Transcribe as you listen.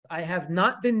I have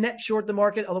not been net short the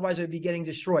market. Otherwise, I'd be getting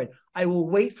destroyed. I will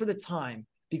wait for the time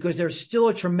because there's still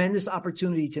a tremendous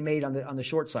opportunity to made on the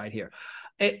short side here.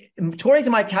 According to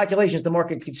my calculations, the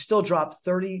market could still drop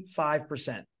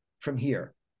 35% from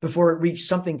here before it reached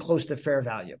something close to fair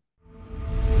value.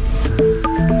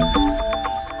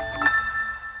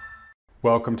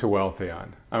 Welcome to Wealthion.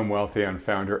 I'm Wealthion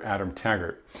founder Adam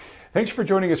Taggart. Thanks for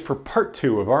joining us for part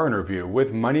 2 of our interview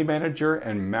with money manager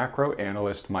and macro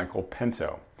analyst Michael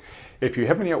Pento. If you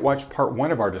haven't yet watched part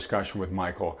 1 of our discussion with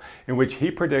Michael, in which he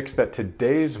predicts that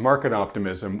today's market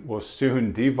optimism will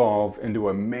soon devolve into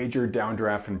a major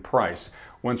downdraft in price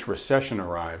once recession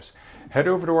arrives, head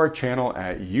over to our channel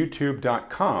at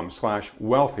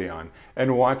youtube.com/Wealthion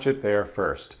and watch it there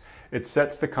first. It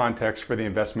sets the context for the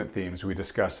investment themes we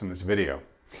discuss in this video.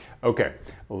 Okay,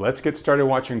 let's get started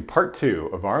watching part 2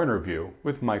 of our interview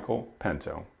with Michael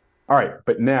Pento. All right,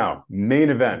 but now, main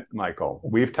event, Michael.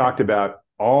 We've talked about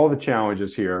all the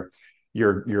challenges here.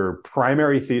 Your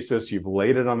primary thesis, you've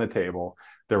laid it on the table.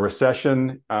 The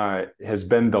recession has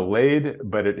been delayed,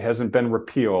 but it hasn't been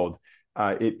repealed.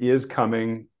 It is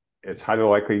coming. It's highly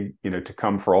likely, to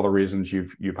come for all the reasons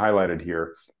you've highlighted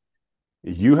here.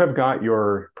 You have got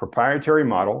your proprietary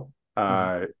model.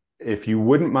 If you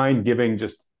wouldn't mind giving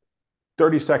just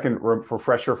 30-second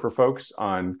refresher for folks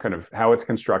on kind of how it's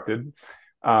constructed,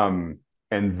 and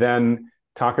then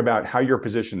talk about how you're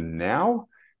positioned now,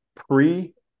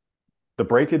 pre the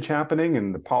breakage happening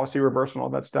and the policy reversal and all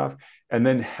that stuff, and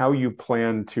then how you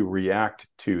plan to react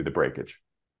to the breakage.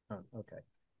 Okay.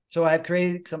 So I've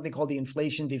created something called the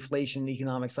inflation deflation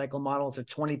economic cycle model. It's a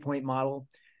 20-point model.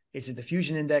 It's a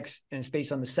diffusion index, and it's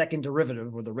based on the second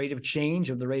derivative, or the rate of change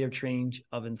of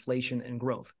inflation and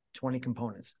growth, 20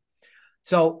 components.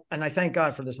 So, and I thank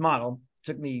God for this model. It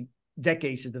took me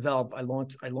decades to develop. I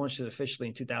launched it officially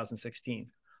in 2016.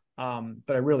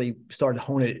 But I really started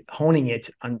honing it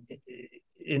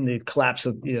in the collapse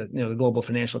of the global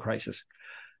financial crisis.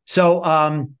 So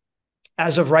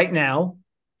as of right now,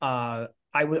 I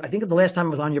think the last time I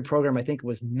was on your program, I think it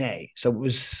was May. So it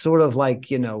was sort of like,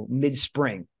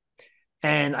 mid-spring.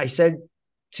 And I said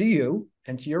to you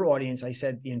and to your audience, I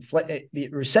said, the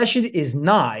recession is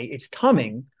nigh, it's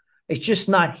coming. It's just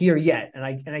not here yet. And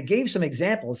I gave some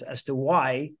examples as to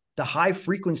why the high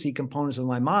frequency components of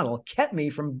my model kept me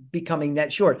from becoming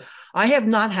net short. I have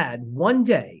not had one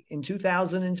day in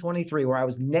 2023 where I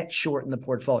was net short in the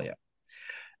portfolio.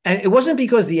 And it wasn't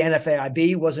because the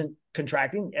NFIB wasn't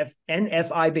contracting.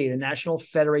 NFIB, the National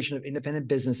Federation of Independent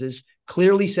Businesses,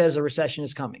 clearly says a recession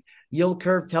is coming. Yield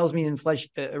curve tells me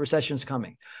a recession is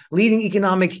coming. Leading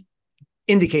economic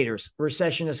indicators,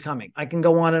 recession is coming. I can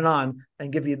go on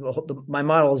and give you my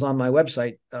models on my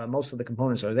website. Most of the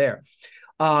components are there.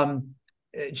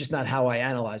 Just not how I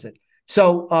analyze it.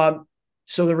 So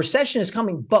the recession is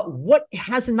coming, but what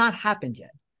has not happened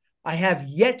yet? I have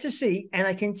yet to see, and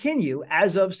I continue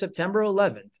as of September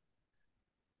 11th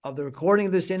of the recording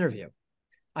of this interview,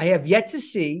 I have yet to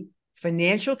see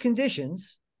financial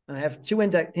conditions, and I have 2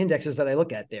 indexes that I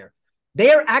look at there.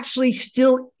 They are actually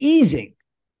still easing.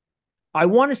 I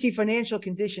want to see financial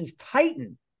conditions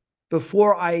tighten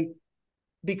before I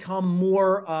become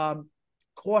more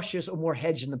cautious or more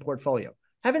hedged in the portfolio.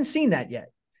 Haven't seen that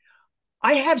yet.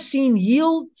 I have seen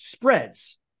yield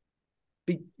spreads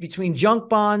between junk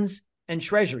bonds and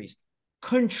treasuries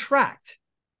contract,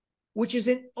 which is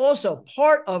also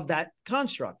part of that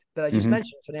construct that I just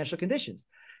mentioned, financial conditions.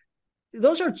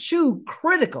 Those are 2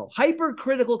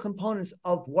 hypercritical components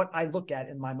of what I look at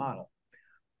in my model.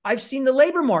 I've seen the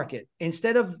labor market,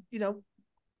 instead of,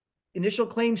 initial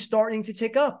claims starting to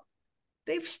tick up,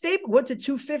 they've went to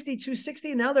 250,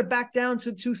 260, and now they're back down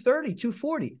to 230,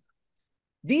 240.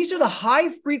 These are the high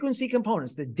frequency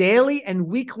components, the daily and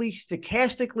weekly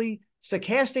stochastic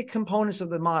components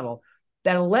of the model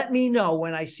that let me know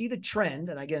when I see the trend,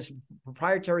 and I guess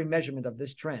proprietary measurement of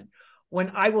this trend,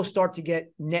 when I will start to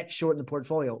get net short in the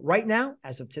portfolio. Right now,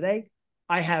 as of today,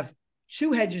 I have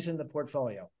 2 hedges in the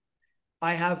portfolio.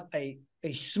 I have a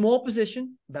small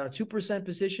position, about a 2%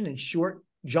 position in short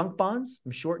junk bonds.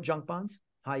 I'm short junk bonds,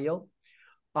 high yield.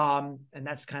 And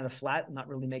that's kind of flat. I'm not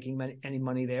really making any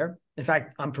money there. In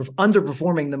fact, I'm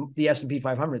underperforming the S&P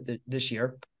 500 this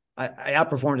year. I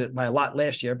outperformed it by a lot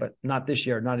last year, but not this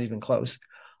year, not even close.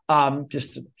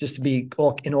 Just to be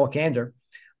in all candor,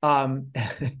 how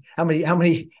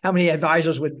many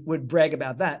advisors would brag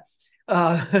about that?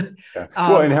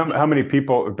 Well, and how many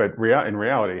people? But in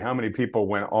reality, how many people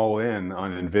went all in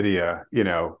on Nvidia?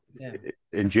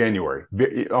 In January,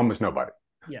 almost nobody.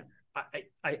 Yeah.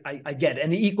 I get it.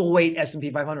 And the equal weight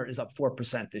S&P 500 is up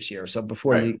 4% this year. So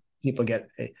before people get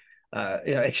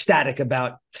ecstatic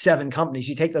about 7 companies.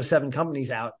 You take those 7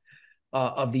 companies out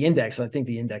of the index, and I think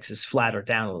the index is flat or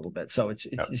down a little bit. So it's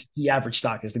the average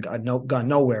stock has gone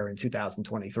nowhere in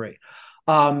 2023.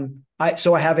 I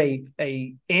have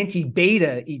a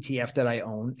anti-beta ETF that I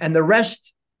own, and the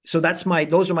rest. So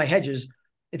those are my hedges.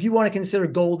 If you want to consider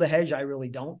gold a hedge, I really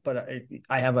don't, but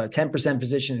I have a 10%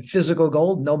 position in physical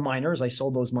gold, no miners. I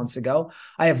sold those months ago.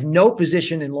 I have no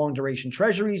position in long duration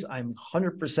treasuries. I'm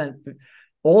 100%.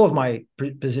 All of my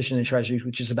position in treasuries,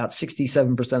 which is about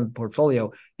 67% of the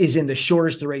portfolio, is in the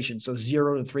shortest duration. So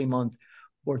 0 to 3 months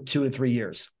or 2 to 3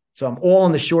 years. So I'm all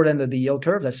on the short end of the yield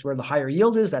curve. That's where the higher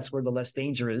yield is. That's where the less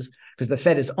danger is, because the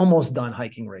Fed is almost done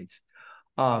hiking rates.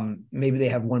 Maybe they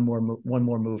have one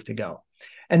more move to go.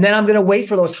 And then I'm going to wait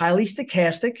for those highly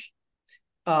stochastic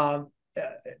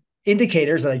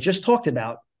indicators that I just talked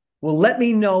about will let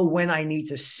me know when I need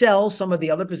to sell some of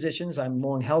the other positions. I'm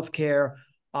long healthcare,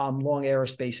 long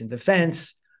aerospace and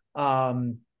defense. I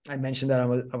mentioned that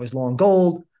I was long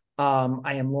gold.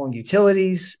 I am long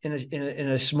utilities in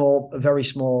a very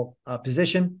small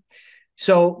position.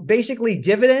 So basically,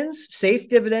 dividends, safe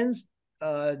dividends,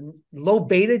 low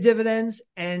beta dividends,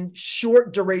 and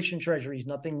short duration treasuries,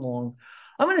 nothing long.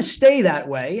 I'm going to stay that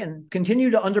way and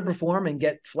continue to underperform and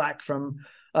get flack from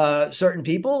certain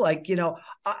people. I've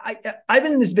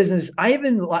been in this business. I have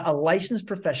been a licensed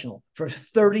professional for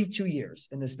 32 years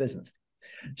in this business.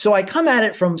 So I come at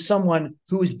it from someone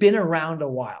who has been around a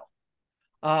while.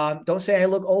 Don't say I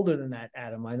look older than that,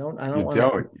 Adam. I don't.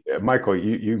 Michael,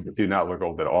 you do not look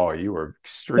old at all. You are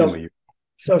extremely.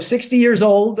 So 60 years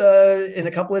old in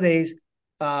a couple of days,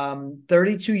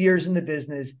 32 years in the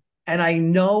business. And I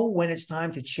know when it's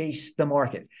time to chase the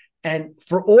market. And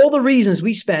for all the reasons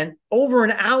we spent over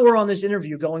an hour on this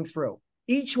interview going through,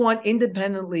 each one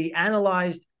independently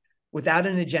analyzed without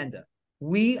an agenda,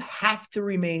 we have to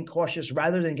remain cautious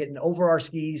rather than getting over our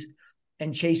skis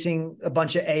and chasing a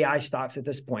bunch of AI stocks at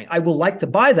this point. I will like to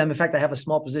buy them. In fact, I have a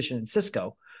small position in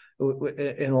Cisco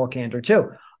in all candor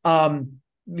too.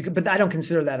 But I don't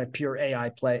consider that a pure AI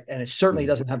play, and it certainly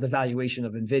doesn't have the valuation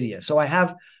of NVIDIA. So I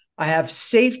have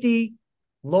safety,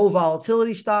 low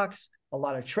volatility stocks, a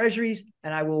lot of treasuries,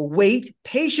 and I will wait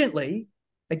patiently.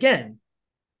 Again,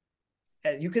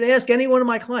 you can ask any one of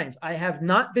my clients. I have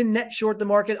not been net short the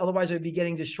market, otherwise I would be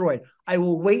getting destroyed. I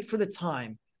will wait for the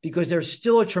time because there's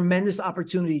still a tremendous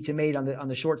opportunity to make on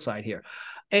the short side here.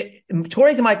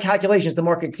 According to my calculations, the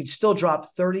market could still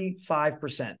drop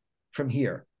 35% from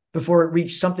here before it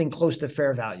reached something close to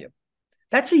fair value.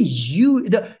 That's a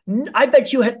huge. I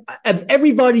bet you of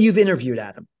everybody you've interviewed,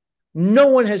 Adam, no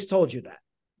one has told you that.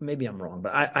 Maybe I'm wrong,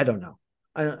 but I don't know.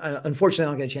 Unfortunately, I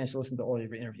don't get a chance to listen to all of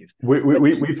your interviews.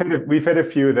 We've had a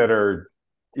few that are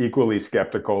equally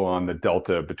skeptical on the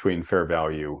delta between fair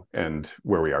value and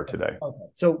where we are today. Okay.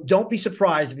 So don't be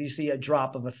surprised if you see a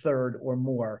drop of a third or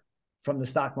more from the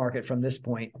stock market from this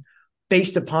point.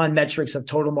 Based upon metrics of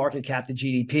total market cap to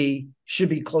GDP, should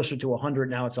be closer to 100.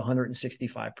 Now it's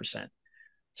 165%.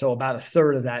 So about a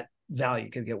third of that value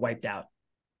could get wiped out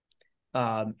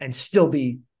and still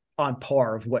be on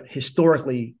par of what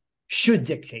historically should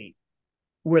dictate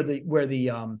where the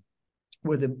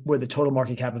total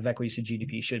market cap of equities to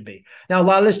GDP should be. Now, a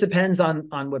lot of this depends on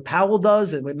what Powell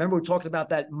does. And remember, we talked about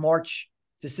that March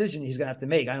decision he's going to have to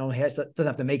make. I don't know, he doesn't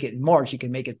have to make it in March. He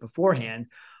can make it beforehand.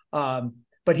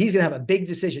 But he's going to have a big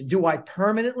decision. Do I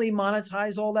permanently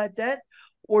monetize all that debt?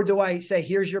 Or do I say,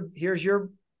 here's your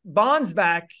bonds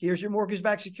back, here's your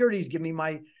mortgage-backed securities, give me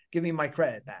my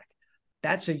credit back?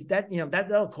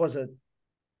 That'll cause a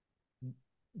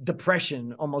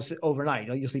depression almost overnight.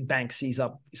 You'll see banks seize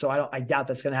up. So I doubt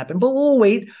that's going to happen. But we'll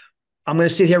wait. I'm going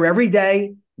to sit here every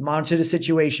day, monitor the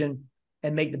situation,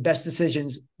 and make the best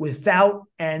decisions without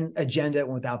an agenda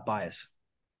and without bias.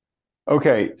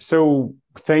 Okay, so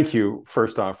thank you,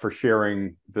 first off, for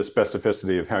sharing the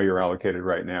specificity of how you're allocated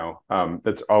right now.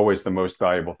 That's always the most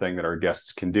valuable thing that our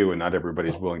guests can do, and not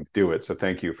everybody's willing to do it. So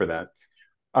thank you for that.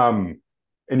 And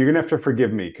you're going to have to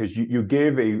forgive me because you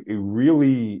gave a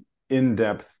really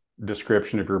in-depth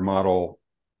description of your model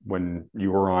when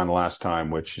you were on last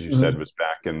time, which you said was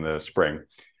back in the spring.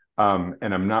 And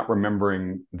I'm not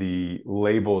remembering the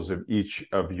labels of each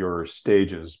of your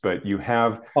stages, but you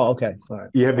have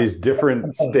you have these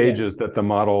different stages that the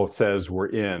model says we're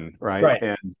in, right?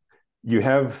 And you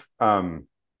have I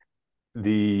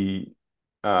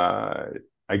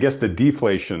guess the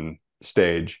deflation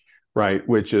stage, right,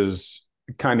 which is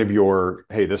kind of your,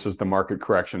 hey, this is the market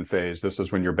correction phase. This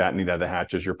is when you're battening down the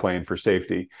hatches, you're playing for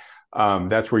safety.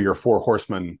 That's where your 4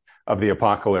 horsemen of the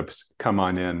apocalypse come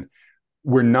on in.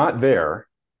 We're not there.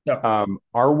 No.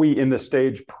 Are we in the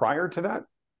stage prior to that?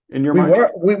 in your We mind?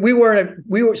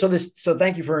 were, so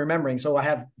thank you for remembering. So I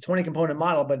have 20 component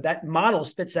model, but that model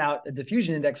spits out a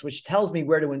diffusion index, which tells me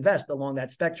where to invest along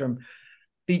that spectrum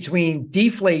between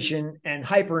deflation and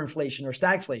hyperinflation or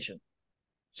stagflation.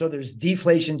 So there's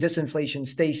deflation, disinflation,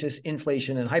 stasis,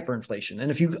 inflation, and hyperinflation. And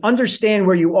if you understand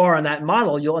where you are on that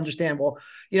model, you'll understand, well,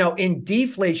 in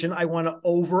deflation, I want to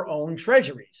over-own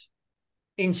treasuries.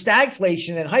 In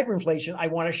stagflation and hyperinflation, I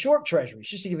want to short treasuries,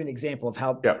 just to give you an example of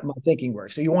how my thinking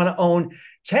works. So you want to own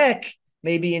tech,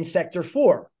 maybe in sector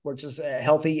 4, which is a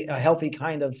healthy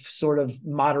kind of sort of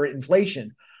moderate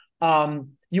inflation.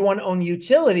 You want to own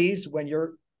utilities when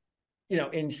you're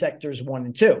in sectors 1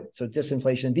 and 2. So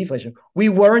disinflation and deflation. We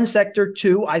were in sector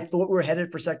 2. I thought we were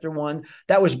headed for sector 1.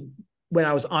 That was when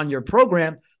I was on your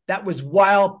program. That was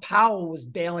while Powell was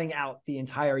bailing out the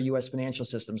entire U.S. financial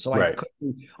system. So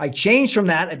I changed from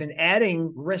that. I've been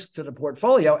adding risk to the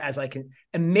portfolio as I can,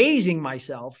 amazing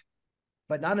myself,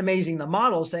 but not amazing the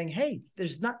model, saying, hey,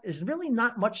 there's really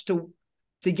not much to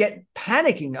get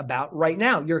panicking about right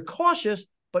now. You're cautious,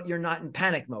 but you're not in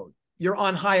panic mode. You're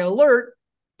on high alert,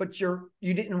 but you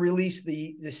didn't release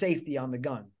the safety on the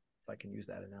gun, if I can use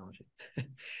that analogy.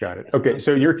 Got it. Okay,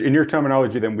 so in your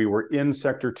terminology, then we were in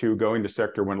sector 2, going to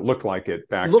sector 1. It looked like it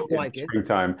back in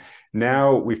springtime.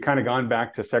 Now we've kind of gone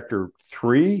back to sector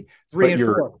 3. 3 and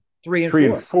 4. 3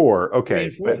 and 4. Okay, 3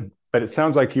 and 4. But it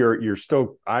sounds like you're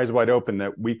still eyes wide open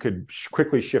that we could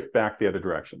quickly shift back the other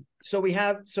direction. So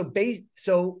because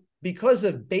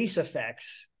of base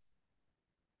effects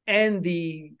and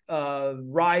the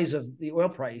rise of the oil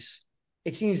price,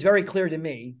 it seems very clear to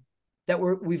me that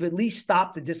we've at least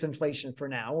stopped the disinflation for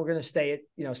now. We're going to stay at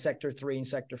sector 3 and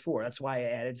sector 4. That's why I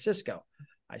added Cisco.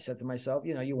 I said to myself,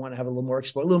 you want to have a little more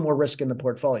risk in the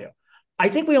portfolio. I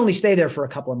think we only stay there for a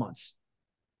couple of months,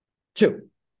 2,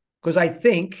 because I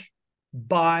think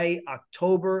by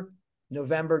October,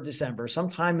 November, December,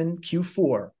 sometime in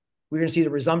Q4, we're going to see the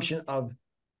resumption of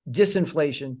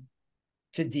disinflation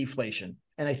to deflation.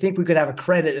 And I think we could have a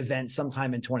credit event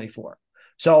sometime in 24.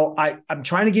 So I'm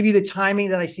trying to give you the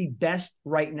timing that I see best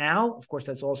right now. Of course,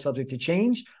 that's all subject to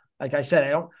change. Like I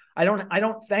said, I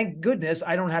don't, thank goodness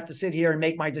I don't have to sit here and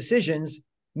make my decisions,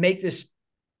 make this,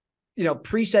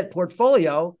 preset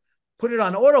portfolio, put it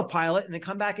on autopilot, and then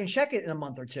come back and check it in a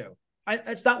month or 2.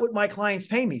 That's not what my clients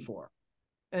pay me for.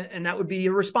 And that would be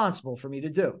irresponsible for me to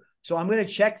do. So I'm going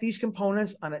to check these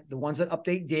components on it, the ones that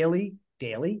update daily,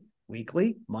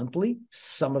 weekly, monthly.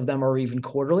 Some of them are even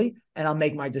quarterly, and I'll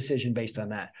make my decision based on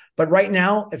that. But right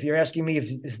now, if you're asking me if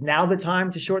is now the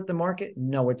time to short the market,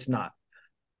 no, it's not.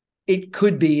 It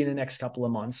could be in the next couple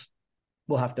of months.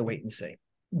 We'll have to wait and see.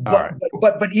 But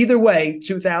either way,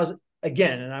 2000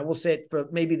 again, and I will say it for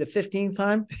maybe the 15th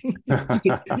time.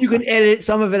 you can edit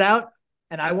some of it out,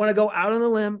 and I want to go out on a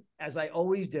limb, as I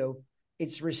always do.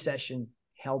 It's recession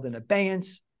held in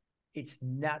abeyance. It's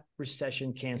not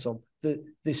recession canceled.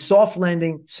 The soft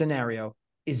landing scenario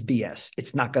is BS.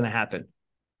 It's not going to happen.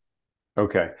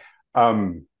 Okay.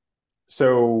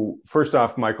 So first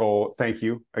off, Michael, thank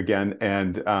you again.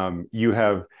 And you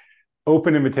have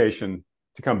open invitation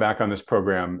to come back on this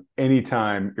program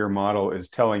anytime your model is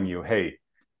telling you, hey,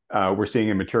 we're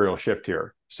seeing a material shift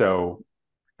here. So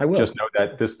I will. Just know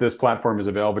that this platform is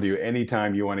available to you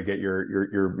anytime you want to get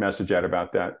your message out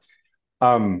about that.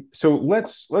 So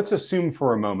let's assume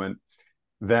for a moment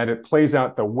that it plays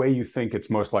out the way you think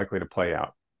it's most likely to play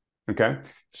out. Okay.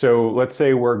 So let's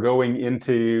say we're going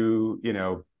into,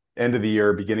 end of the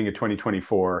year, beginning of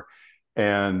 2024,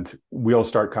 and we'll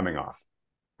start coming off,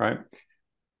 right?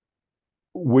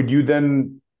 Would you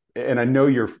then, and I know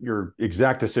your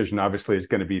exact decision obviously is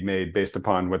going to be made based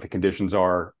upon what the conditions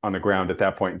are on the ground at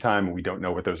that point in time, and we don't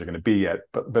know what those are going to be yet,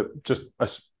 but just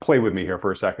play with me here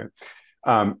for a second.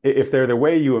 If they're the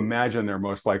way you imagine they're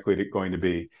most likely going to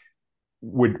be,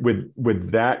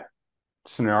 would that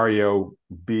scenario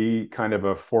be kind of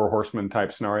a 4 horsemen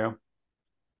type scenario?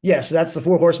 Yes, so that's the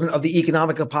 4 horsemen of the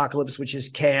economic apocalypse, which is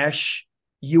cash,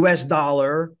 US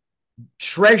dollar,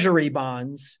 treasury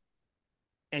bonds,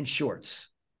 and shorts.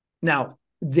 Now,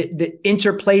 the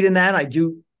interplayed in that, I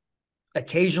do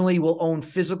occasionally will own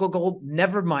physical gold,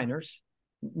 never miners.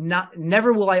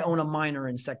 Never will I own a miner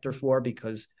in sector 4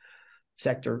 because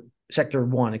sector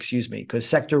 1, because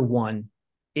sector 1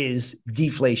 is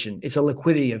deflation. It's a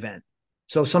liquidity event.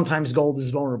 So sometimes gold is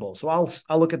vulnerable. So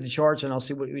I'll look at the charts and I'll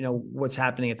see what's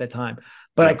happening at that time.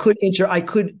 But yeah. I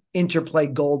could interplay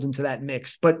gold into that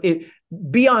mix. But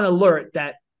be on alert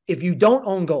that if you don't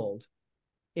own gold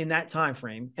in that time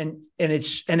frame, and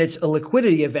it's a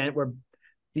liquidity event where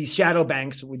these shadow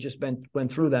banks, we just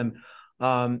went through them,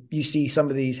 You see some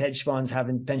of these hedge funds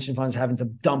pension funds having to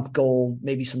dump gold,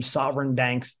 maybe some sovereign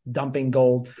banks dumping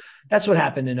gold. That's what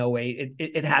happened in '08.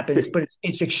 It happens, but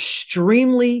it's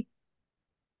extremely,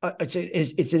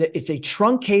 it's a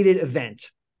truncated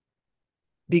event,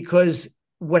 because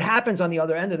what happens on the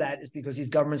other end of that is because these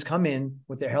governments come in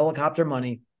with their helicopter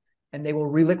money and they will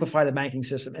reliquify the banking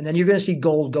system. And then you're going to see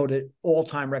gold go to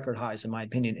all-time record highs, in my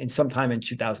opinion, in sometime in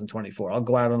 2024. I'll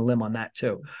go out on a limb on that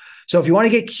too. So if you want to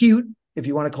get cute, if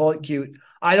you want to call it cute,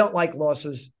 I don't like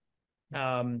losses.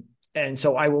 And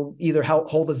so I will either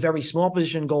hold a very small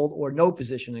position in gold or no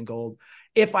position in gold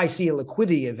if I see a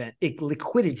liquidity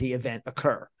event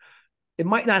occur. It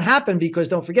might not happen because,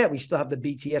 don't forget, we still have the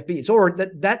BTFP. It's already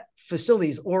that facility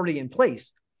is already in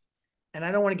place. And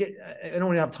I don't want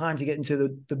to have time to get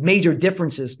into the major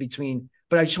differences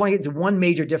but I just want to get to one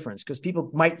major difference, because people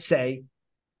might say,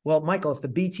 well, Michael, if the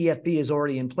BTFP is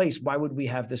already in place, why would we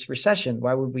have this recession?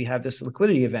 Why would we have this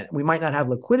liquidity event? We might not have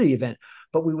a liquidity event,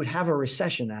 but we would have a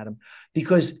recession, Adam,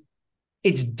 because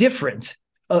it's different.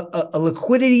 A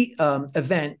liquidity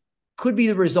event could be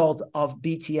the result of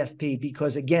BTFP,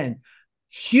 because, again,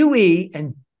 QE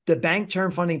and the Bank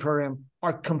Term Funding Program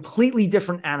are completely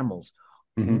different animals.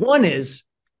 Mm-hmm. One is,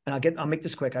 and I'll make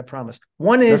this quick, I promise.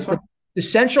 One is the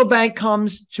central bank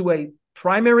comes to a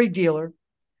primary dealer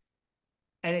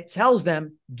and it tells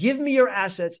them, give me your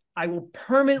assets. I will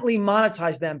permanently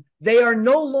monetize them. They are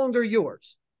no longer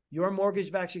yours. Your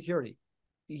mortgage-backed security,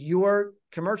 your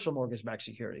commercial mortgage-backed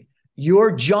security,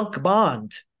 your junk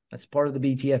bond, that's part of the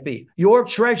BTFP, your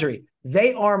treasury,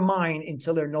 they are mine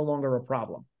until they're no longer a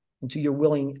problem, until you're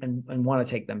willing and want to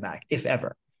take them back, if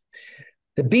ever.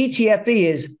 The BTFP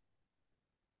is,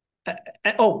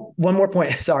 one more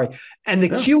point, sorry. And the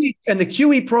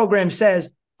QE program says,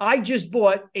 I just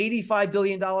bought $85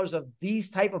 billion of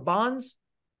these type of bonds.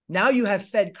 Now you have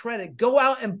Fed credit. Go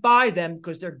out and buy them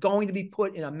because they're going to be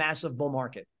put in a massive bull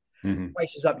market. Mm-hmm.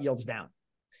 Prices up, yields down.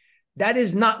 That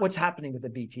is not what's happening with the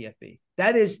BTFP.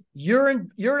 That is, you're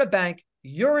a bank,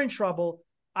 you're in trouble.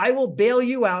 I will bail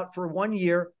you out for 1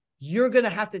 year. You're going to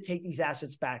have to take these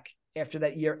assets back after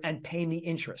that year and pay me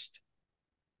interest.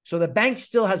 So the bank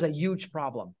still has a huge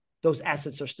problem. Those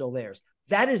assets are still theirs.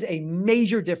 That is a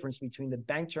major difference between the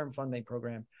Bank Term Funding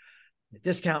Program, the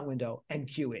discount window, and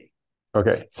QE.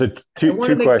 Okay, so two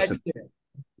questions.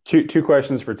 Two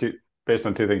questions based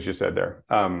on two things you said there.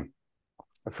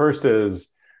 First is,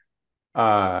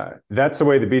 that's the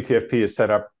way the BTFP is set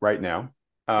up right now.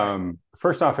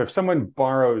 First off, if someone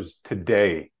borrows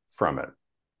today from it,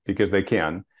 because they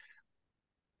can,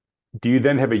 do you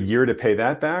then have a year to pay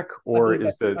that back, or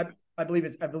I believe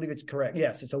it's correct.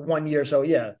 Yes, it's a 1 year. So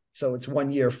yeah, so it's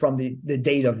 1 year from the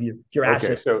date of your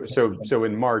asset. So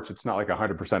in March, it's not like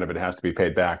 100% of it has to be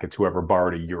paid back. It's whoever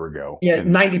borrowed a year ago. Yeah,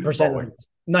 90% of it.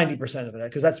 90% of it,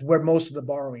 because that's where most of the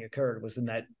borrowing occurred, was in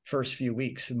that first few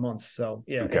weeks and months. So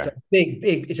yeah, okay.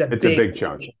 It's a big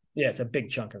chunk. Yeah, it's a big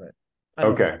chunk of it. I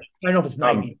don't know if it's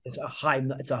 90. It's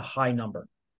a high number.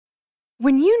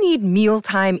 When you need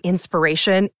mealtime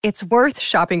inspiration, it's worth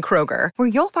shopping Kroger, where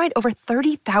you'll find over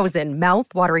 30,000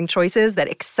 mouth-watering choices that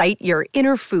excite your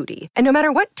inner foodie. And no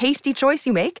matter what tasty choice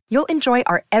you make, you'll enjoy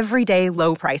our everyday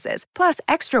low prices, plus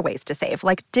extra ways to save,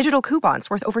 like digital coupons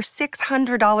worth over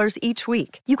 $600 each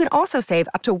week. You can also save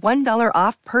up to $1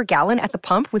 off per gallon at the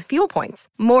pump with fuel points.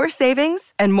 More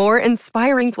savings and more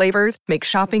inspiring flavors make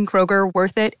shopping Kroger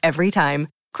worth it every time.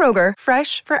 Kroger,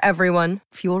 fresh for everyone.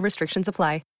 Fuel restrictions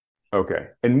apply. Okay.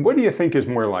 And what do you think is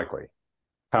more likely?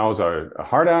 Powell's a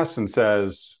hard ass and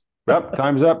says, well,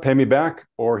 time's up, pay me back.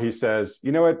 Or he says,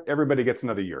 you know what, everybody gets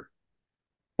another year.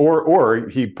 Or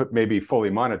he maybe fully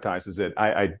monetizes it.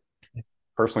 I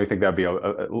personally think that'd be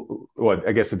well,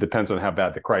 I guess it depends on how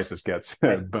bad the crisis gets.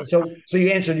 Right. But, so you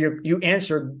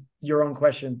answered your own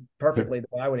question perfectly the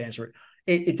way I would answer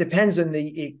it. It depends on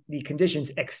the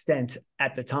conditions extent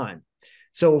at the time.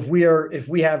 So if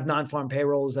we have non-farm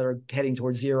payrolls that are heading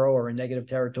towards zero or in negative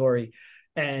territory,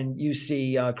 and you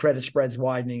see credit spreads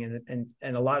widening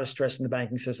and a lot of stress in the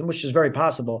banking system, which is very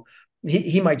possible,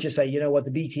 he might just say, you know what,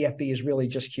 the BTFP is really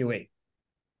just QE.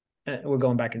 We're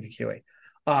going back into QE.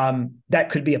 That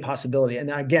could be a possibility.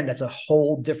 And again, that's a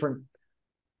whole different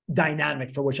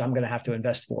dynamic for which I'm going to have to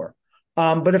invest for.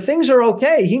 But if things are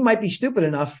okay, he might be stupid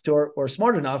enough or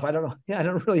smart enough. I don't know. Yeah, I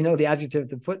don't really know the adjective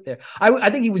to put there. I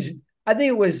think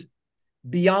it was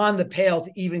beyond the pale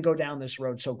to even go down this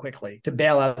road so quickly to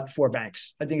bail out 4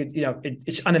 banks. I think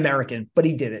it's un-American, but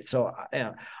he did it. So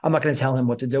I'm not going to tell him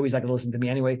what to do. He's not going to listen to me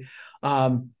anyway.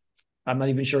 I'm not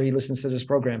even sure he listens to this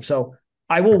program. So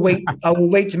I will wait. I will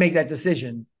wait to make that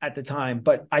decision at the time,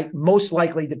 but I most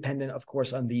likely dependent, of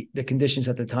course, on the conditions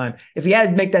at the time. If he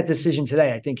had to make that decision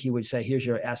today, I think he would say, "Here's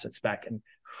your assets back," and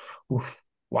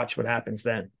watch what happens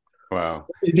then. Wow.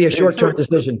 It'd be a short-term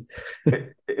decision.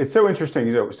 It's so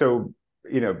interesting.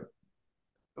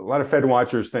 A lot of Fed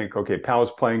watchers think, okay,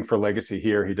 Powell's playing for legacy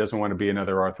here. He doesn't want to be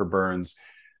another Arthur Burns.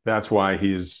 That's why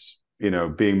he's,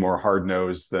 being more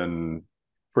hard-nosed than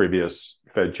previous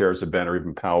Fed chairs have been, or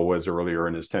even Powell was earlier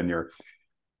in his tenure.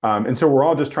 And so we're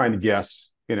all just trying to guess,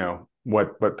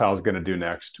 what Powell's going to do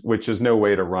next, which is no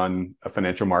way to run a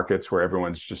financial markets where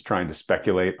everyone's just trying to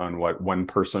speculate on what one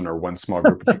person or one small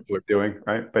group of people are doing,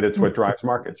 right? But it's what drives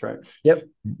markets, right? Yep.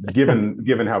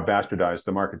 Given how bastardized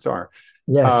the markets are.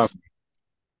 Yes.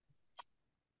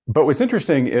 But what's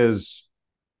interesting is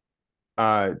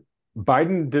Biden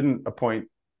didn't appoint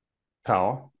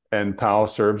Powell, and Powell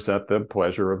serves at the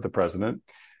pleasure of the president.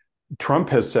 Trump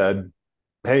has said,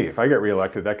 hey, if I get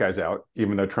reelected, that guy's out,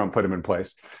 even though Trump put him in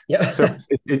place. Yeah. So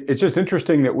it's just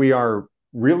interesting that we are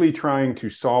really trying to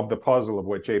solve the puzzle of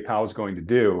what Jay Powell is going to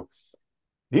do.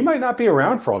 He might not be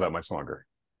around for all that much longer,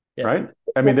 right?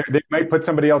 I mean, they might put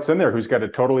somebody else in there who's got a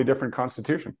totally different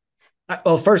constitution.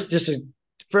 Well, first, I think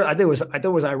it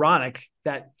was ironic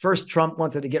that first Trump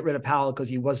wanted to get rid of Powell because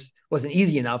he wasn't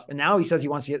easy enough, and now he says he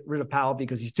wants to get rid of Powell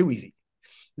because he's too easy.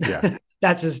 Yeah,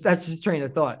 that's his train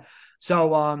of thought.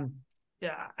 So,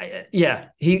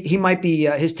 he might be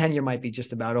his tenure might be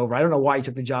just about over. I don't know why he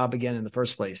took the job again in the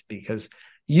first place, because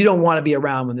you don't want to be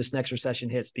around when this next recession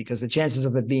hits, because the chances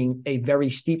of it being a very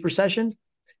steep recession,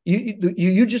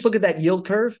 you just look at that yield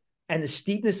curve and the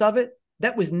steepness of it.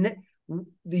 That was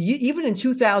even in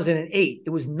 2008, it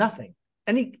was nothing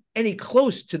any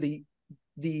close to the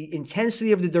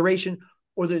intensity of the duration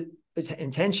or the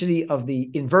intensity of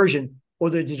the inversion or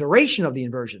the duration of the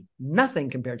inversion. Nothing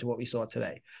compared to what we saw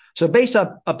today. So based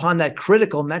upon that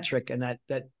critical metric and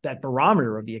that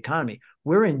barometer of the economy,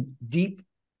 we're in deep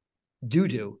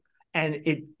doo-doo, and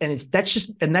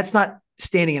that's not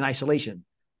standing in isolation.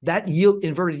 That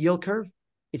inverted yield curve,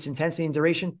 its intensity and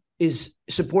duration, is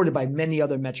supported by many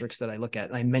other metrics that I look at,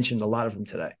 and I mentioned a lot of them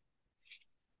today.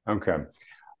 Okay.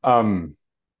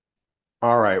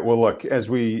 All right. Well, look, as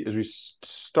we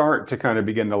start to kind of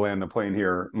begin to land the plane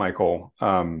here, Michael,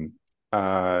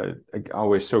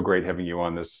 always so great having you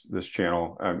on this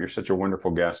channel. You're such a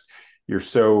wonderful guest. You're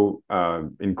so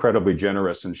incredibly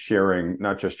generous in sharing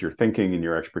not just your thinking and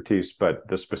your expertise, but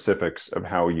the specifics of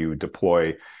how you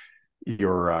deploy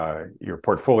your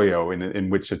portfolio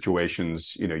in which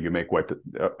situations you make what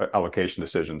allocation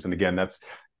decisions. And again,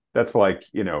 that's like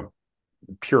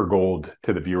pure gold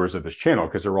to the viewers of this channel,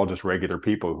 because they're all just regular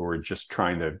people who are just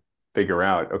trying to figure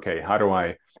out, okay, how do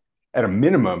I, at a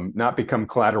minimum, not become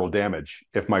collateral damage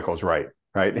if Michael's right?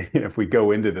 If we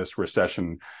go into this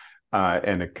recession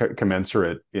and a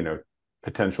commensurate,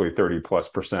 potentially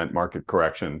 30+% market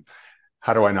correction,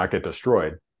 how do I not get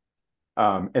destroyed?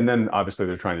 And then obviously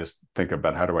they're trying to think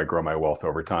about, how do I grow my wealth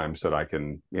over time so that I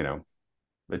can,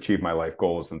 achieve my life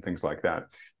goals and things like that.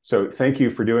 So thank you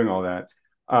for doing all that.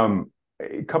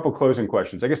 A couple closing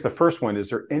questions. I guess the first one, is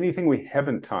there anything we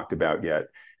haven't talked about yet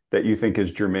that you think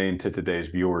is germane to today's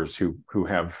viewers who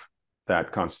have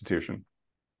that constitution?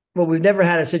 Well, we've never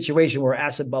had a situation where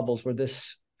asset bubbles were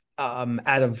this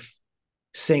out of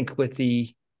sync with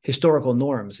the historical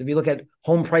norms. If you look at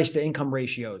home price to income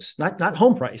ratios, not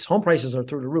home prices are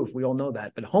through the roof. We all know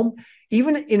that, but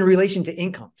even in relation to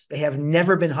incomes, they have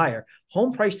never been higher.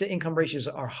 Home price to income ratios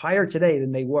are higher today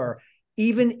than they were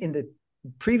even in the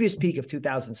previous peak of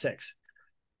 2006.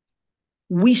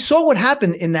 We saw what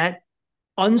happened in that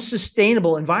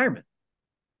unsustainable environment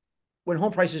when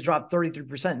home prices dropped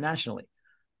 33% nationally.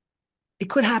 It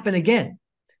could happen again.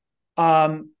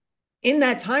 In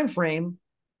that time frame,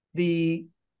 the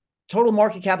total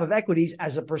market cap of equities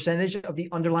as a percentage of the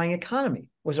underlying economy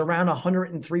was around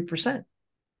 103%.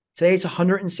 Today it's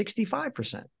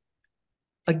 165%.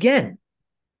 Again,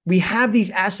 we have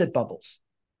these asset bubbles.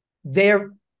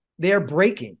 They're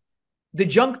breaking. The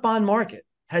junk bond market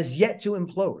has yet to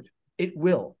implode. It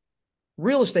will.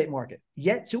 Real estate market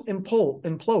yet to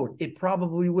implode. It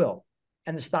probably will.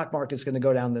 And the stock market's going to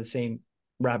go down the same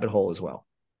rabbit hole as well.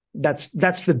 That's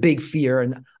the big fear.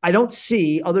 And I don't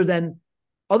see, other than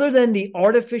the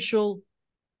artificial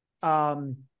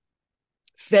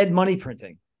Fed money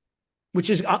printing, which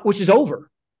is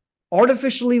over.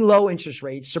 Artificially low interest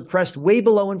rates suppressed way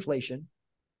below inflation,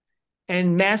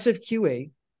 and massive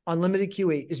QE, unlimited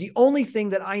QE, is the only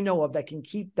thing that I know of that can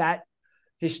keep that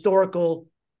historical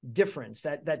difference,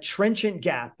 that trenchant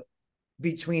gap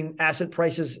between asset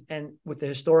prices and with the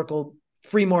historical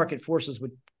free market forces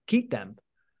would keep them.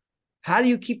 How do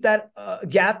you keep that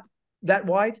gap that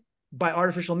wide? By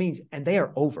artificial means, and they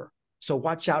are over. So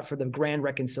watch out for the grand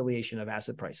reconciliation of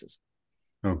asset prices.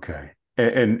 Okay.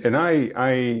 And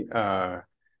I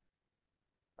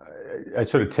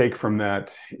sort of take from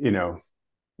that,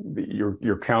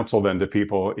 your counsel then to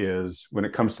people is, when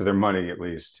it comes to their money, at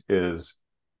least, is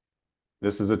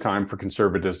this is a time for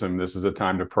conservatism. This is a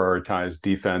time to prioritize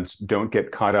defense. Don't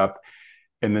get caught up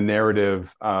in the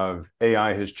narrative of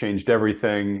AI has changed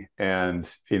everything, and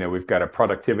we've got a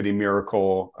productivity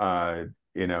miracle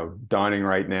dawning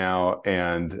right now,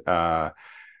 and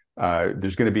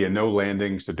there's going to be a no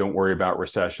landing, so don't worry about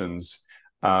recessions.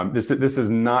 This is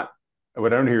not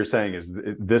what I don't hear you saying. Is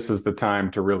this is the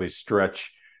time to really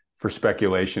stretch for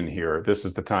speculation here. This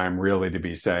is the time really to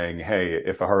be saying, hey,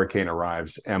 if a hurricane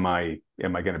arrives, am I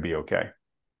going to be okay?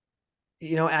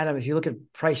 Adam, if you look at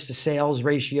price to sales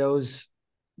ratios,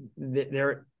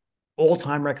 they're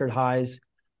all-time record highs.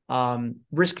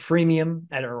 Risk premium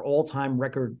at our all-time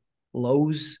record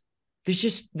lows.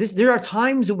 There are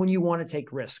times when you want to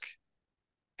take risk,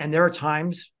 and there are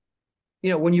times,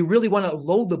 when you really want to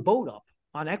load the boat up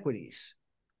on equities.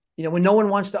 When no one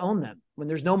wants to own them, when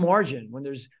there's no margin, when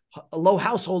there's a low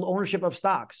household ownership of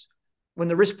stocks, when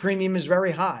the risk premium is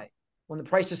very high, when the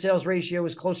price to sales ratio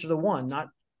is closer to 1, not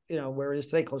where it is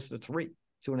today, closer to 3,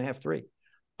 2.5, 3.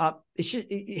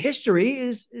 History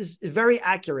is very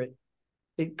accurate.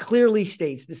 It clearly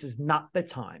states this is not the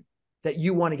time that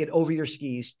you want to get over your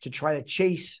skis to try to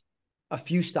chase a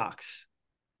few stocks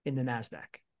in the NASDAQ.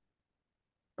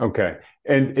 Okay.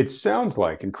 And it sounds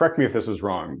like, and correct me if this is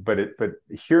wrong, but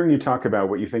hearing you talk about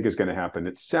what you think is going to happen,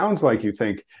 it sounds like you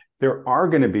think there are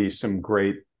going to be some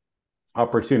great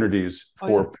opportunities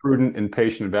for prudent and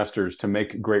patient investors to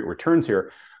make great returns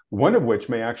here. One of which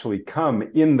may actually come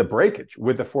in the breakage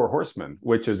with the 4 horsemen,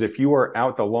 which is, if you are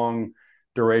out the long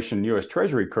duration US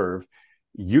Treasury curve,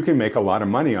 you can make a lot of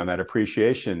money on that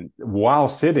appreciation while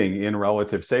sitting in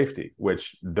relative safety,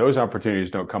 which those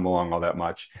opportunities don't come along all that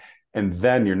much. And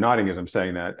then you're nodding as I'm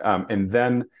saying that.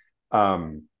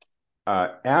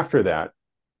 After that,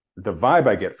 the vibe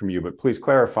I get from you, but please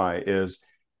clarify, is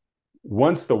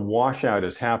once the washout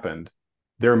has happened,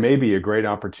 there may be a great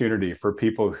opportunity for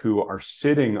people who are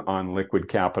sitting on liquid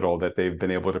capital that they've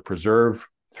been able to preserve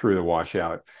through the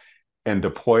washout and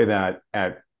deploy that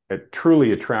at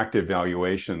truly attractive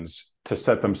valuations to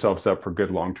set themselves up for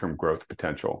good long-term growth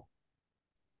potential.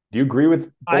 Do you agree with?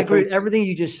 I agree with everything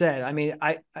you just said. I mean,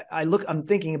 I'm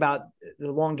thinking about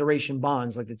the long duration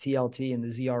bonds like the TLT and the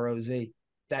ZROZ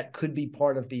that could be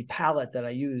part of the palette that I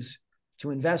use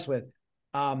to invest with.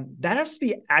 That has to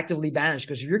be actively managed,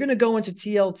 because if you're going to go into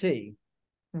TLT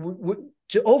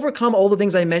to overcome all the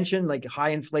things I mentioned, like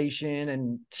high inflation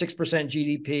and 6%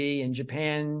 GDP and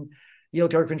Japan yield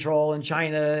curve control and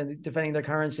China and defending their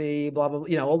currency, blah, blah,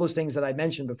 blah, all those things that I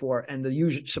mentioned before, and the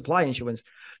usual supply issuance.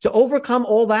 To overcome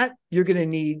all that, you're going to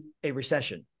need a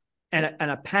recession and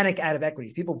a panic out of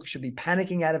equities. People should be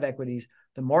panicking out of equities.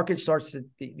 The market starts to,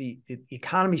 the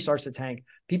economy starts to tank.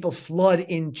 People flood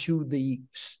into the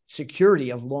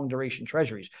security of long duration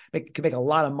treasuries. Can make a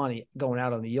lot of money going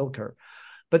out on the yield curve.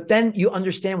 But then you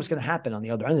understand what's going to happen on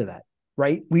the other end of that,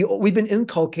 right? We've been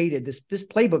inculcated. This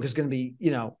playbook is going to be,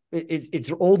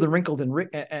 it's old and wrinkled and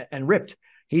ripped.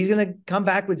 He's going to come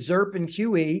back with ZERP and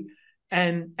QE.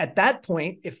 And at that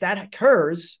point, if that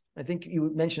occurs, I think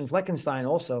you mentioned Fleckenstein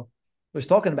also was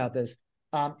talking about this.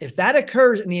 If that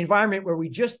occurs in the environment where we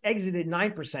just exited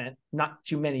 9%, not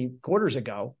too many quarters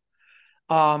ago,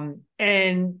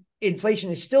 and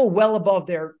inflation is still well above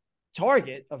their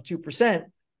target of 2%,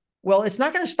 well, it's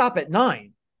not going to stop at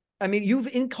 9. I mean, you've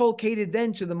inculcated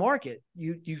then to the market,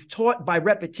 you've taught by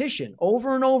repetition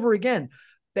over and over again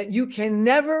that you can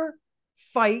never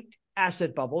fight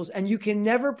asset bubbles and you can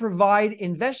never provide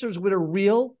investors with a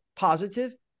real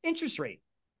positive interest rate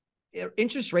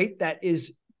that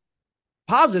is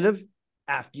positive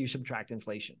after you subtract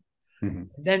inflation. Mm-hmm.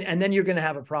 Then you're going to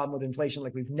have a problem with inflation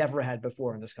like we've never had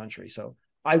before in this country. So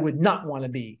I would not want to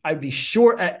be. I'd be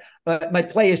short. My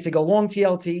play is to go long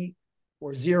TLT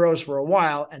or zeros for a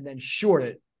while and then short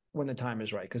it when the time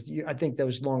is right, because I think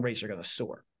those long rates are going to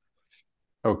soar.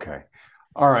 Okay.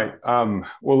 All right.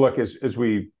 Well, look, as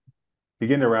we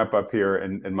begin to wrap up here,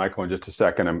 and Michael, in just a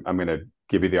second, I'm going to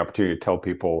give you the opportunity to tell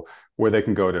people where they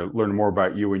can go to learn more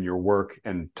about you and your work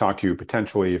and talk to you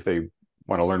potentially if they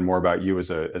want to learn more about you as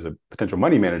a potential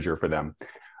money manager for them.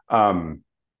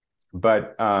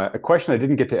 But a question I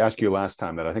didn't get to ask you last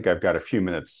time that I think I've got a few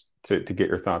minutes to get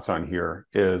your thoughts on here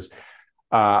is,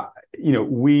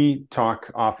 we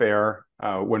talk off air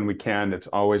when we can. It's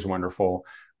always wonderful.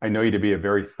 I know you to be a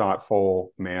very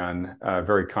thoughtful man, a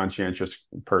very conscientious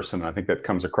person. I think that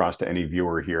comes across to any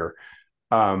viewer here.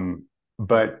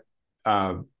 But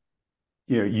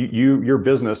your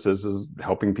business is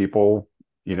helping people,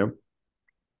 you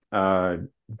know,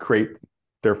 create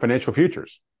their financial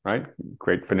futures, right?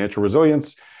 Create financial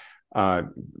resilience,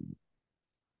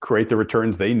 create the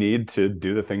returns they need to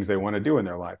do the things they want to do in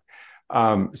their life.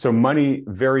 So money,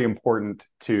 very important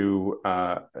to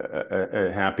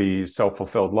a happy,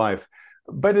 self-fulfilled life,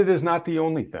 but it is not the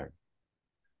only thing,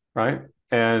 right?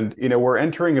 And, we're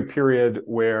entering a period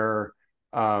where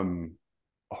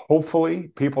hopefully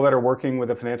people that are working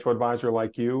with a financial advisor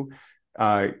like you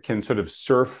can sort of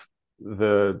surf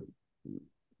the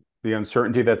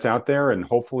uncertainty that's out there and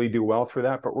hopefully do well through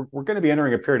that. But we're going to be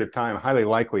entering a period of time, highly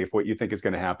likely, if what you think is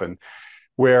going to happen,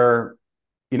 where,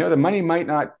 the money might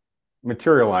not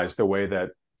materialize the way that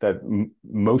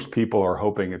most people are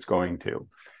hoping it's going to,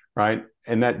 right?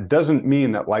 And that doesn't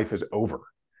mean that life is over,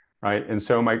 right? And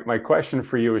so my question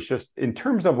for you is just in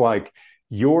terms of like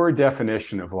your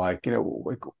definition of like,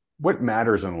 what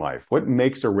matters in life? What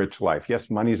makes a rich life?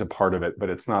 Yes, money's a part of it, but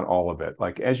it's not all of it.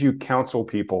 Like as you counsel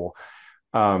people,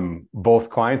 both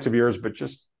clients of yours, but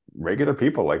just regular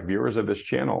people like viewers of this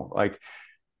channel, like,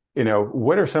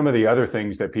 what are some of the other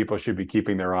things that people should be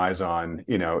keeping their eyes on,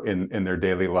 in their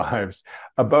daily lives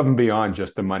above and beyond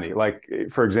just the money? Like,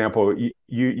 for example,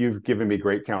 you've given me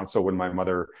great counsel when my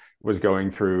mother was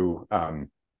going through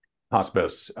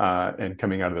hospice and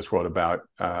coming out of this world about,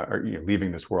 or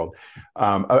leaving this world,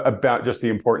 about just the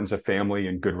importance of family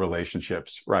and good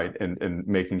relationships, right? And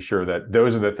making sure that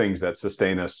those are the things that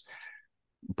sustain us,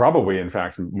 probably, in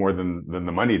fact, more than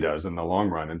the money does in the long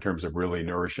run, in terms of really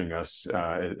nourishing us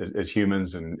as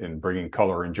humans and bringing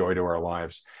color and joy to our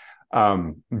lives.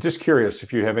 I'm just curious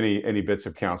if you have any bits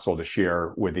of counsel to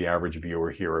share with the average viewer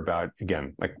here about,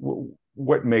 again, like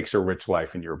what makes a rich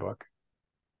life in your book?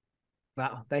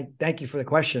 Wow, thank you for the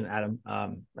question, Adam.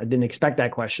 I didn't expect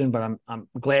that question, but I'm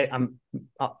glad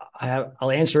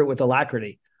I'll answer it with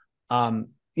alacrity. It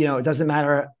doesn't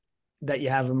matter that you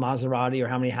have a Maserati or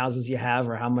how many houses you have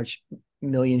or how much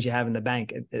millions you have in the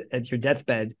bank. At your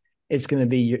deathbed, it's going to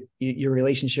be your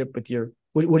relationship with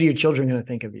what are your children going to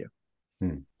think of you?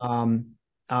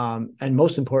 And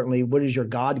most importantly, what is your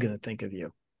God going to think of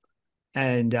you?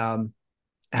 And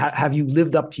have you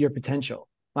lived up to your potential?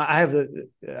 I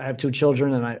have two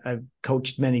children, and I've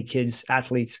coached many kids,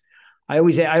 athletes. I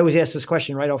always ask this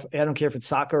question right off. I don't care if it's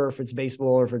soccer or if it's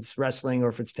baseball or if it's wrestling or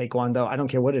if it's taekwondo. I don't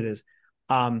care what it is.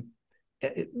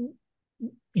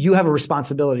 You have a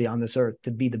responsibility on this earth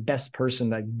to be the best person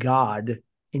that God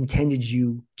intended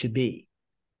you to be.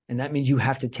 And that means you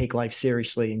have to take life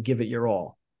seriously and give it your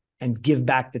all and give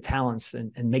back the talents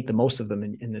and make the most of them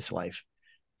in this life.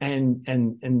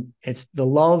 And it's the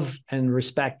love and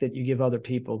respect that you give other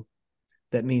people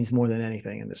that means more than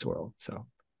anything in this world. So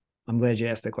I'm glad you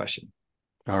asked the question.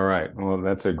 All right. Well,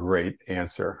 that's a great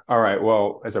answer. All right.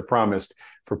 Well, as I promised,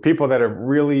 for people that have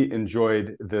really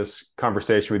enjoyed this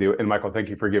conversation with you, and Michael, thank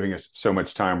you for giving us so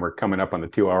much time. We're coming up on the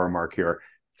 2-hour mark here.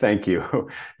 Thank you.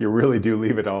 You really do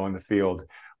leave it all in the field.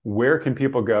 Where can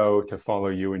people go to follow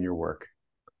you and your work?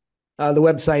 The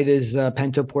website is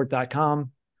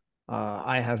pentoport.com.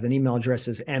 I have an email address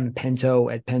is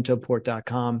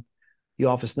mpento@pentoport.com. The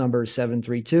office number is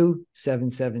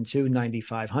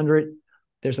 732-772-9500.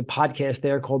 There's a podcast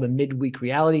there called the Midweek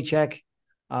Reality Check.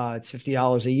 It's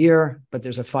 $50 a year, but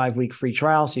there's a 5-week free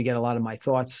trial. So you get a lot of my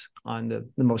thoughts on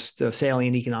the most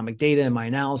salient economic data in my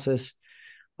analysis.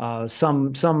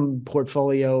 Some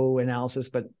portfolio analysis,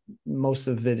 but most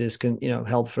of it is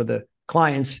held for the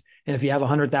clients. And if you have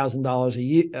 $100,000 a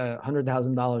year,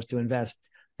 $100,000 to invest,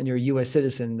 and you're a U.S.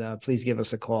 citizen, please give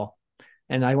us a call.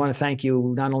 And I want to thank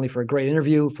you not only for a great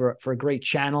interview, for a great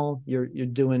channel. You're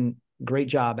doing a great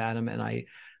job, Adam, and I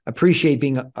appreciate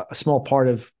being a small part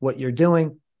of what you're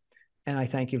doing. And I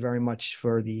thank you very much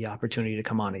for the opportunity to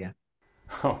come on again.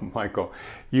 Oh, Michael,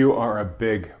 you are a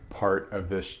big part of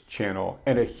this channel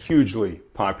and a hugely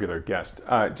popular guest.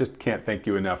 Just can't thank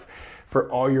you enough for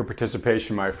all your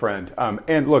participation, my friend.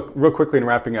 And look, real quickly in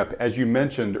wrapping up, as you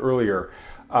mentioned earlier,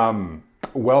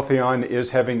 Wealthion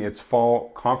is having its fall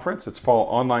conference, its fall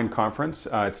online conference.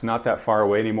 It's not that far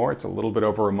away anymore. It's a little bit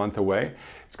over a month away.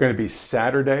 It's going to be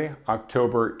Saturday,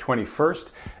 October 21st.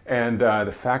 And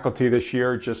the faculty this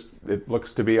year, it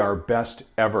looks to be our best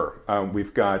ever.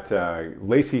 We've got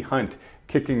Lacey Hunt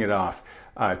kicking it off,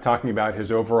 talking about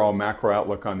his overall macro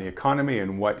outlook on the economy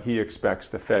and what he expects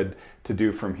the Fed to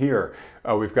do from here.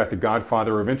 We've got the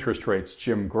godfather of interest rates,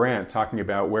 Jim Grant, talking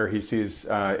about where he sees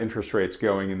interest rates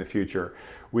going in the future.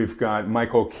 We've got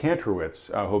Michael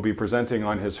Kantrowitz, who'll be presenting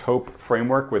on his HOPE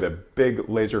framework with a big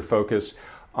laser focus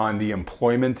on the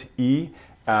employment E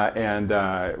and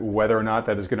whether or not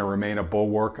that is going to remain a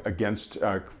bulwark against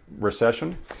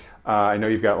recession. I know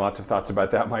you've got lots of thoughts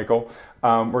about that, Michael.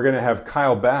 We're going to have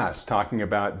Kyle Bass talking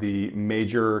about the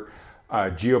major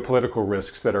geopolitical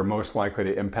risks that are most likely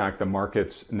to impact the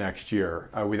markets next year.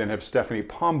 We then have Stephanie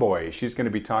Pomboy. She's going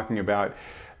to be talking about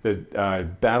the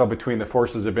battle between the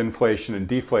forces of inflation and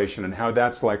deflation and how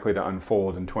that's likely to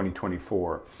unfold in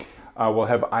 2024. We'll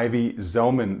have Ivy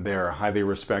Zellman there, highly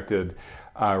respected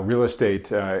real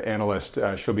estate analyst.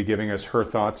 She'll be giving us her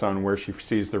thoughts on where she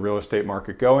sees the real estate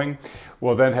market going.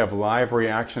 We'll then have live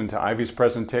reaction to Ivy's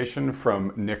presentation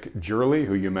from Nick Jurley,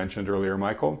 who you mentioned earlier,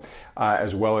 Michael,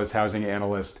 as well as housing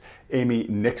analyst Amy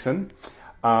Nixon.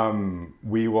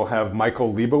 We will have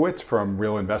Michael Leibowitz from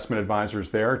Real Investment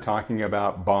Advisors there talking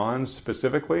about bonds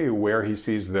specifically, where he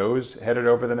sees those headed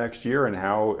over the next year and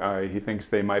how he thinks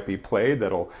they might be played.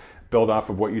 That'll build off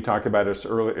of what you talked about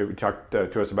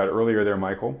to us about earlier there,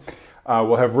 Michael.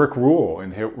 We'll have Rick Rule,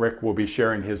 and Rick will be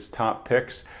sharing his top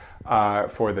picks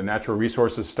for the natural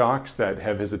resources stocks that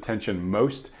have his attention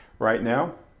most right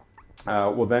now.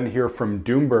 We'll then hear from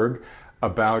Doomberg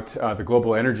about the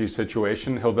global energy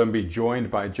situation. He'll then be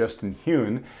joined by Justin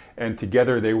Hune, and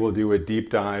together they will do a deep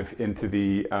dive into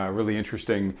the really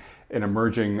interesting and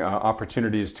emerging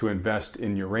opportunities to invest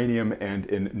in uranium and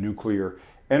in nuclear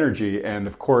energy. And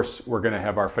of course, we're going to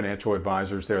have our financial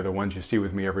advisors there, the ones you see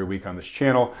with me every week on this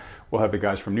channel. We'll have the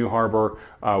guys from New Harbor,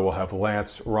 we'll have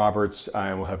Lance Roberts,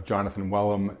 and we'll have Jonathan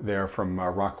Wellham there from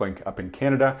Rocklink up in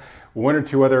Canada. One or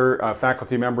two other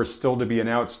faculty members still to be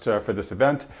announced for this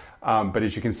event. But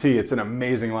as you can see, it's an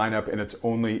amazing lineup and it's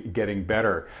only getting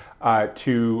better.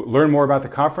 To learn more about the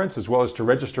conference as well as to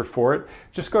register for it,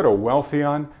 just go to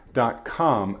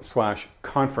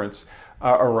wealthion.com/conference.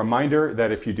 A reminder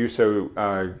that if you do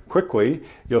so quickly,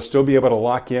 you'll still be able to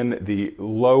lock in the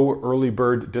low early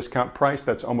bird discount price.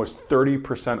 That's almost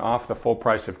 30% off the full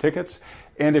price of tickets.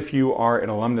 And if you are an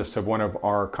alumnus of one of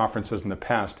our conferences in the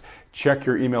past, check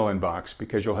your email inbox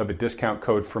because you'll have a discount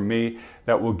code from me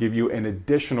that will give you an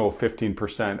additional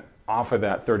 15% off of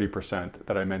that 30%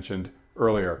 that I mentioned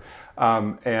earlier.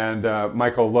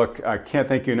 Michael, look, I can't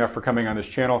thank you enough for coming on this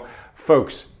channel.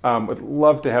 Folks, would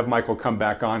love to have Michael come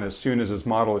back on as soon as his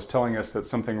model is telling us that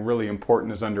something really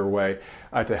important is underway.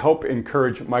 To help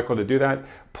encourage Michael to do that,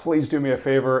 please do me a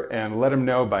favor and let him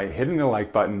know by hitting the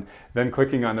like button, then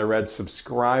clicking on the red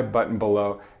subscribe button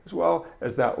below, as well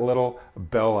as that little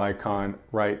bell icon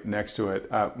right next to it.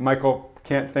 Michael,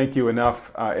 can't thank you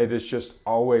enough. It is just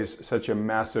always such a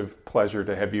massive pleasure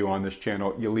to have you on this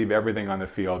channel. You leave everything on the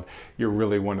field. You're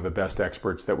really one of the best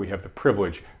experts that we have the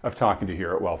privilege of talking to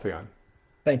here at Wealthion.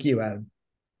 Thank you, Adam.